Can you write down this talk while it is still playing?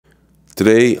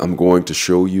Today I'm going to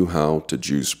show you how to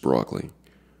juice broccoli.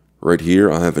 Right here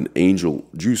I have an Angel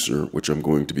juicer which I'm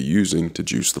going to be using to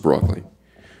juice the broccoli.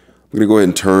 I'm going to go ahead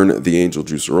and turn the Angel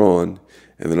juicer on,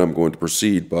 and then I'm going to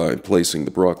proceed by placing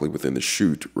the broccoli within the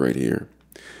chute right here.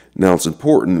 Now it's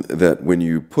important that when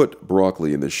you put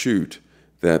broccoli in the chute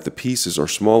that the pieces are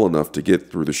small enough to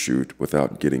get through the chute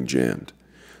without getting jammed.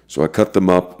 So I cut them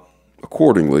up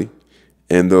accordingly,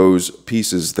 and those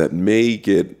pieces that may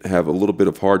have a little bit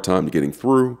of hard time getting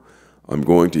through, I'm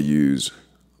going to use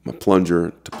my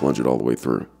plunger to plunge it all the way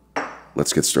through.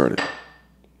 Let's get started. I'm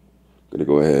going to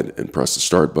go ahead and press the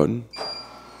start button.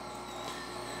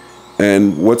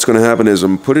 And what's going to happen is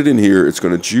I'm put it in here, it's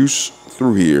going to juice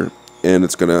through here, and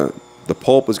the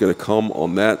pulp is going to come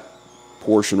on that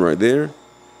portion right there.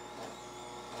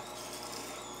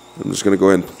 I'm just going to go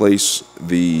ahead and place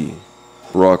the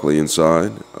broccoli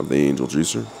inside of the Angel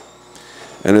juicer.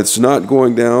 And it's not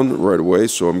going down right away,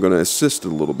 so I'm going to assist it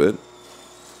a little bit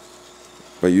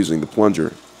by using the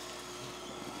plunger.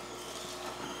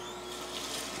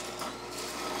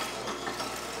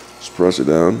 Just press it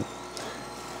down.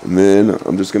 And then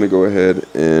I'm just going to go ahead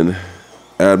and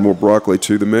add more broccoli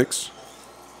to the mix.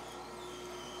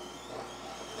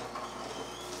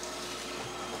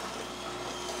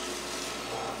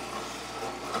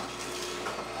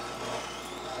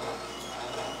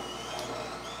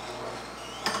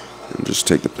 And just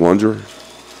take the plunger.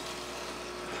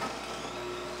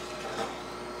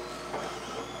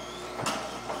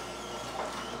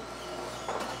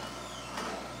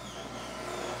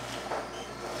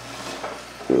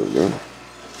 There we go.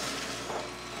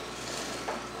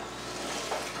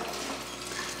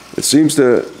 It seems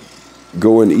to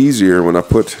go in easier when I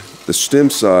put the stem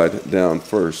side down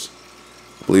first.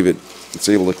 I believe it's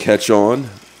able to catch on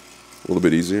a little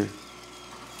bit easier.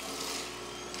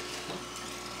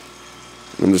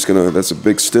 I'm just gonna, that's a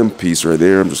big stem piece right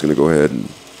there. I'm just gonna go ahead and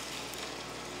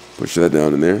push that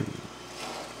down in there.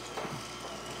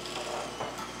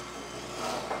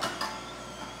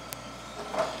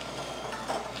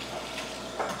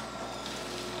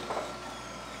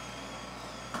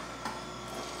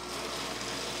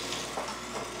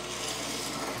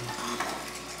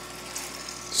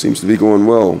 Seems to be going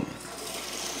well.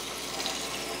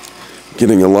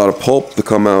 Getting a lot of pulp to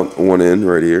come out on one end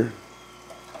right here.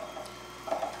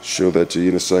 Show that to you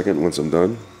in a second once I'm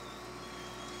done.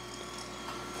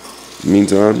 In the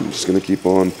meantime, I'm just going to keep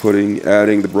on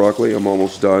adding the broccoli. I'm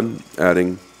almost done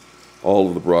adding all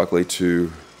of the broccoli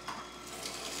to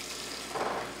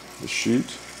the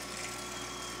chute.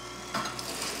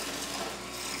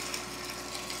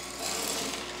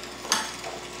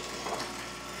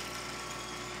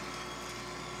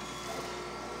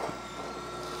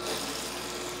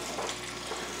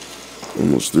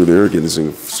 Almost through there, getting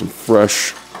some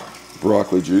fresh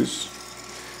broccoli juice.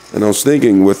 And I was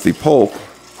thinking with the pulp,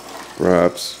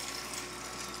 perhaps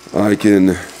I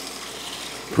can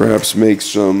make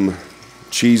some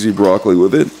cheesy broccoli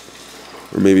with it,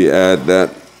 or maybe add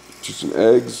that to some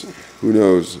eggs. Who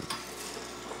knows?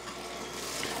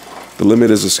 The limit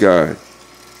is the sky.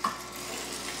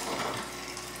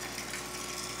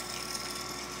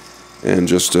 And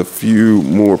just a few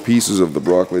more pieces of the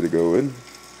broccoli to go in.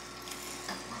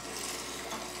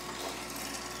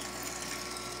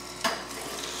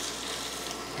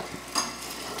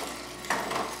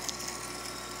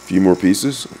 Few more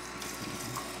pieces.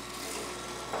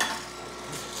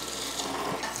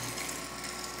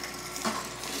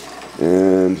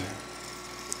 And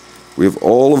we have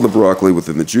all of the broccoli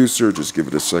within the juicer. Just give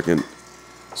it a second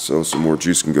so some more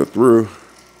juice can go through.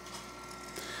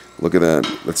 Look at that.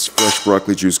 That's fresh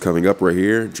broccoli juice coming up right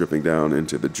here, dripping down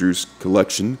into the juice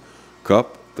collection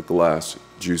cup, the glass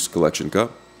juice collection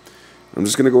cup. I'm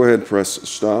just going to go ahead and press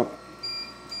stop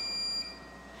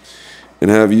and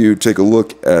have you take a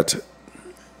look at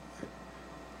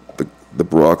the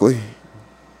broccoli.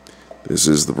 This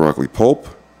is the broccoli pulp.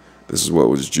 This is what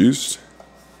was juiced.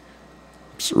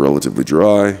 It's relatively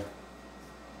dry.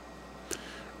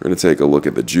 We're going to take a look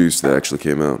at the juice that actually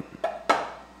came out.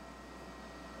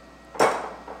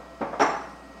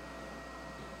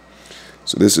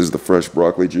 So this is the fresh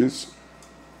broccoli juice.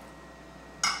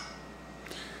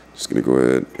 Just going to go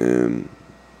ahead and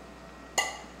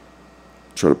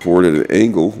try to pour it at an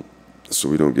angle so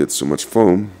we don't get so much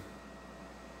foam.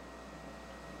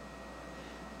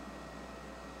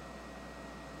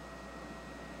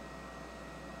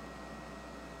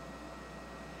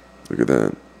 Look at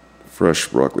that, fresh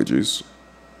broccoli juice.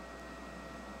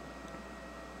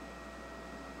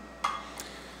 All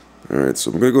right,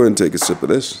 so I'm going to go ahead and take a sip of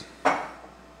this.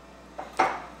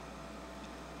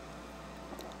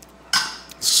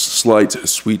 slight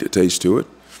sweet taste to it.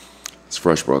 It's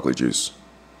fresh broccoli juice.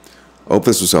 I hope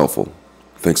this was helpful.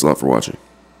 Thanks a lot for watching.